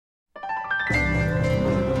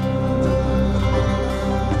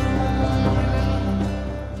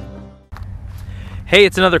Hey,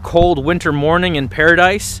 it's another cold winter morning in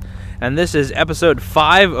paradise, and this is episode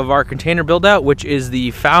 5 of our container build out, which is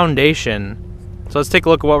the foundation. So let's take a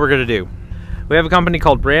look at what we're going to do. We have a company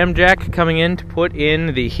called RamJack coming in to put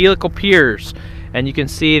in the Helical Piers, and you can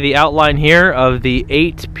see the outline here of the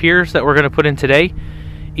 8 piers that we're going to put in today.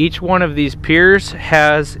 Each one of these piers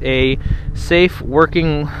has a safe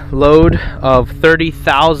working load of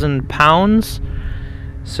 30,000 pounds.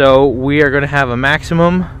 So we are going to have a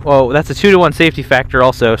maximum, well, that's a 2-to-1 safety factor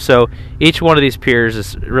also, so each one of these piers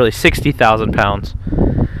is really 60,000 pounds.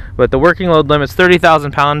 But the working load limit's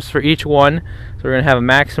 30,000 pounds for each one, so we're going to have a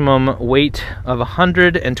maximum weight of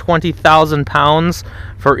 120,000 pounds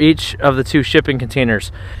for each of the 2 shipping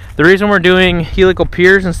containers. The reason we're doing helical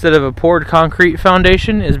piers instead of a poured concrete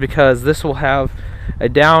foundation is because this will have a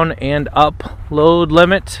down and up load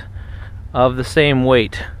limit of the same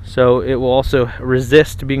weight, so it will also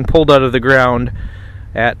resist being pulled out of the ground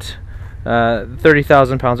at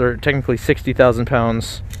 30,000 pounds, or technically 60,000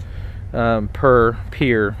 pounds per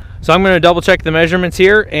pier. So I'm going to double check the measurements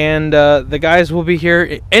here, and the guys will be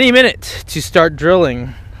here any minute to start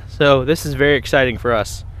drilling. So this is very exciting for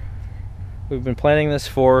us. We've been planning this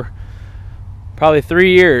for probably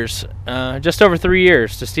 3 years, just over 3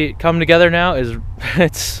 years. To see it come together now is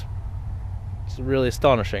it's really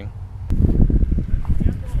astonishing.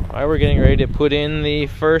 Alright, we're getting ready to put in the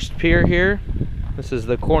first pier here. This is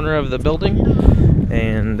the corner of the building,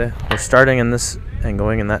 and we're starting in this and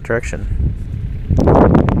going in that direction.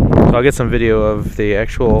 So I'll get some video of the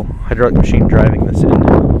actual hydraulic machine driving this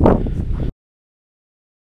in.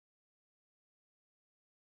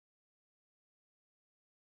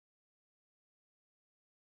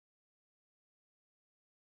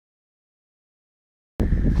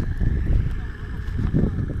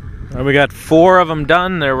 We got 4 of them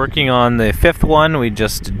done. They're working on the 5th one. We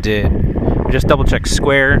just double checked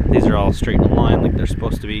square. These are all straight in line like they're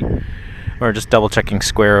supposed to be. We're just double checking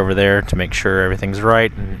square over there to make sure everything's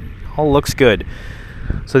right and all looks good.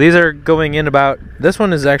 So these are going in about, this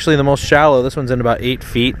one is actually the most shallow. This one's in about 8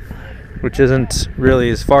 feet, which isn't really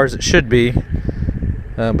as far as it should be,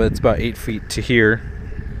 but it's about 8 feet to here.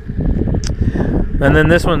 And then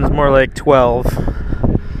this one's more like 12.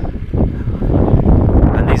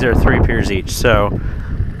 These are 3 piers each, so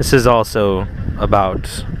this is also about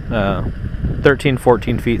 13,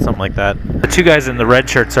 14 feet, something like that. The 2 guys in the red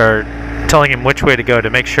shirts are telling him which way to go to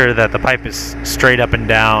make sure that the pipe is straight up and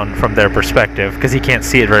down from their perspective, because he can't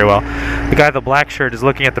see it very well. The guy in the black shirt is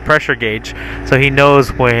looking at the pressure gauge, so he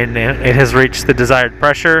knows when it has reached the desired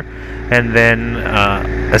pressure, and then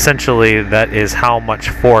essentially that is how much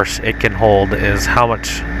force it can hold, is how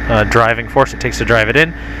much driving force it takes to drive it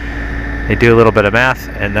in. They do a little bit of math,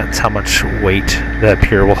 and that's how much weight the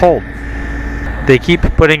pier will hold. They keep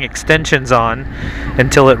putting extensions on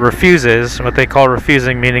until it refuses, what they call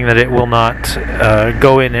refusing, meaning that it will not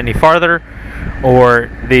go in any farther, or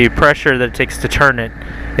the pressure that it takes to turn it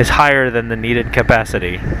is higher than the needed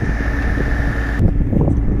capacity.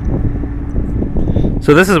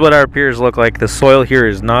 So this is what our piers look like. The soil here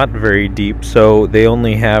is not very deep, so they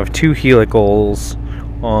only have 2 helicals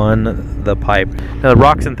on the pipe. Now the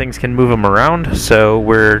rocks and things can move them around, so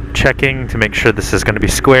we're checking to make sure this is going to be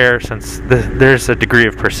square. Since there's a degree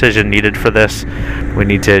of precision needed for this, we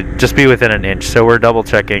need to just be within an inch, so we're double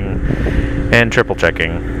checking and triple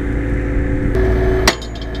checking.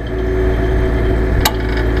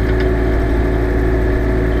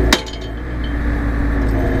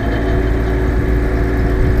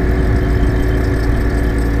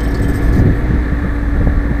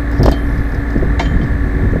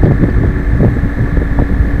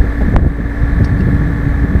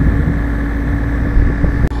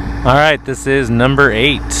 Alright, this is number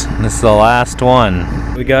 8. This is the last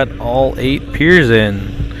one. We got all 8 piers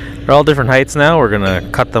in. They're all different heights now. We're going to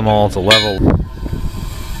cut them all to level.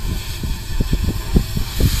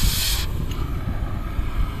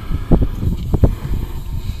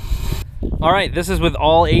 Alright, this is with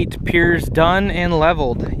all 8 piers done and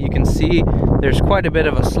leveled. You can see there's quite a bit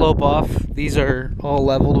of a slope off. These are all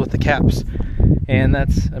leveled with the caps, and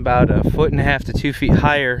that's about 1.5 to 2 feet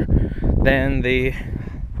higher than the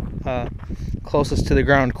closest to the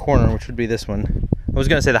ground corner, which would be this one. I was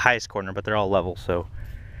going to say the highest corner, but they're all level, so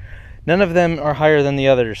none of them are higher than the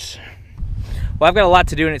others. Well, I've got a lot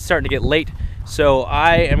to do and it's starting to get late, so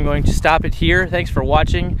I am going to stop it here. Thanks for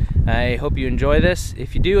watching. I hope you enjoy this.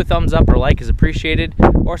 If you do, a thumbs up or like is appreciated,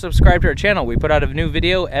 or subscribe to our channel. We put out a new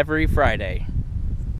video every Friday.